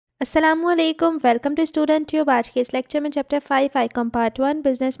अस्सलामुअलैकुम, welcome to student tube. आज के इस लेक्चर में chapter 5 icon part 1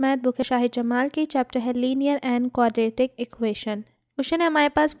 business math book है शाहिद जमाल की। चैप्टर है linear and quadratic equation. Question है हमारे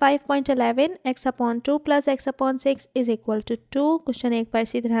पास 5.11 x upon 2 plus x upon 6 is equal to 2। Question एक बार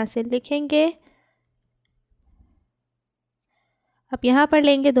इसी तरह से लिखेंगे। अब यहाँ पर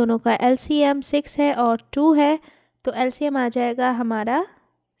लेंगे दोनों का LCM 6 है और 2 है, तो LCM आ जाएगा हमारा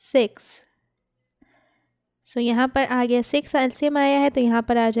 6। सो यहाँ पर आ गया 6 एलसीएम आया है, तो यहाँ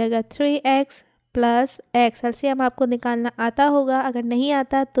पर आ जाएगा 3x प्लस x। एलसीएम आपको निकालना आता होगा, अगर नहीं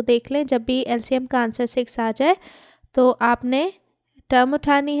आता तो देख लें। जब भी एलसीएम का आंसर 6 आ जाए तो आपने टर्म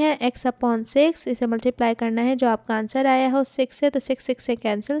उठानी है x अपॉन 6, इसे मल्टीप्लाई करना है जो आपका आंसर आया हो 6 से, तो 6 से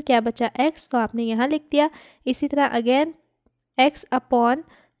कैंसिल, क्या बचा x, तो आपने यहाँ लिख दिया। इसी तरह अगेन x अपॉन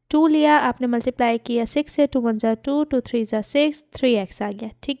 2 लिया, आपने मल्टीप्लाई किया 6 से, 2 1 ज़ा 2, 2 3 ज़ा 6, 3x आ गया,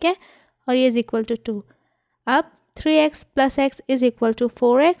 ठीक है। और ये इज इक्वल टू 2। अब 3x plus x is equal to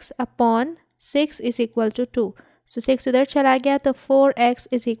 4x upon 6 is equal to 2। सो 6 उधर चला गया, तो 4x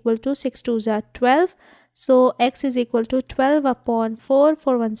इज इक्वल टू 6 2 ज़ा 12। सो x is equal to 12 upon 4,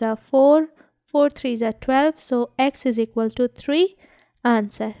 4 1 ज़ा 4, 4 3 ज़ा 12। सो x is equal to 3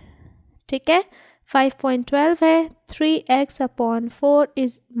 answer, ठीक है। 5.12 है। 3x upon 4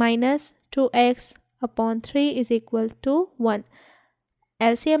 is minus 2x upon 3 is equal to 1।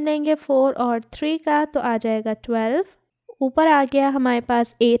 LCM लेंगे 4 और 3 का, तो आ जाएगा 12। ऊपर आ गया हमारे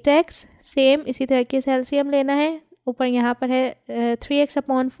पास 8x, सेम इसी तरीके से एलसीएम लेना है। ऊपर यहाँ पर है 3x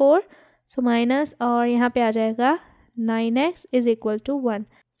अपॉन 4, सो माइनस, और यहाँ पे आ जाएगा 9x is equal to 1।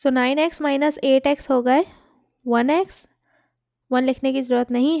 So 9x minus 8x हो गए 1x, 1 लिखने की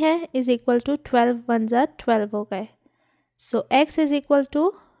ज़रूरत नहीं है, इज इक्वल टू 12 1 ज़ा 12 हो गए। सो x is equal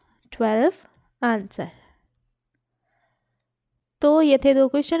to 12 answer. तो ये थे दो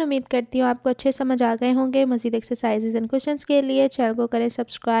क्वेश्चन। उम्मीद करती हूँ आपको अच्छे समझ आ गए होंगे। मज़ीद एक्सरसाइजेज एंड क्वेश्चंस के लिए चैनल को करें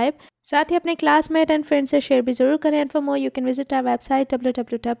सब्सक्राइब, साथ ही अपने क्लासमेट एंड फ्रेंड्स से शेयर भी ज़रूर करें। And for more you can visit our website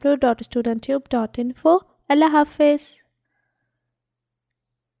www.studenttube.info। अल्लाह हाफिज़।